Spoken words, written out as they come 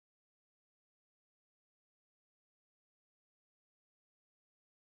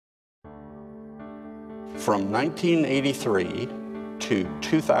From 1983 to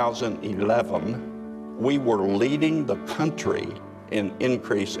 2011, we were leading the country in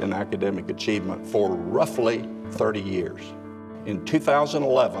increase in academic achievement for roughly 30 years. In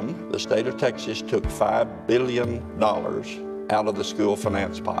 2011, the state of Texas took $5 billion out of the school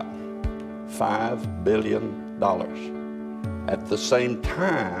finance pot. $5 billion. At the same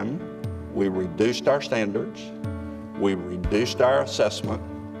time, we reduced our standards, we reduced our assessment,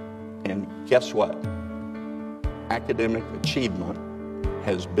 and guess what? Academic achievement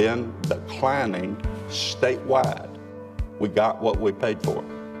has been declining statewide. We got what we paid for.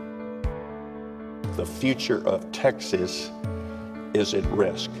 The future of Texas is at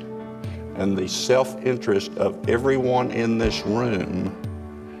risk, and the self-interest of everyone in this room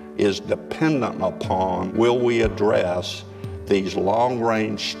is dependent upon will we address these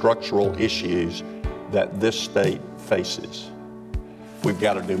long-range structural issues that this state faces. We've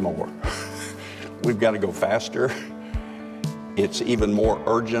got to do more. We've got to go faster. It's even more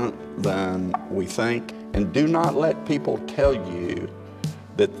urgent than we think. And do not let people tell you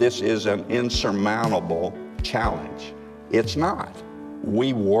that this is an insurmountable challenge. It's not.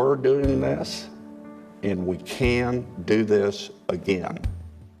 We were doing this, and we can do this again.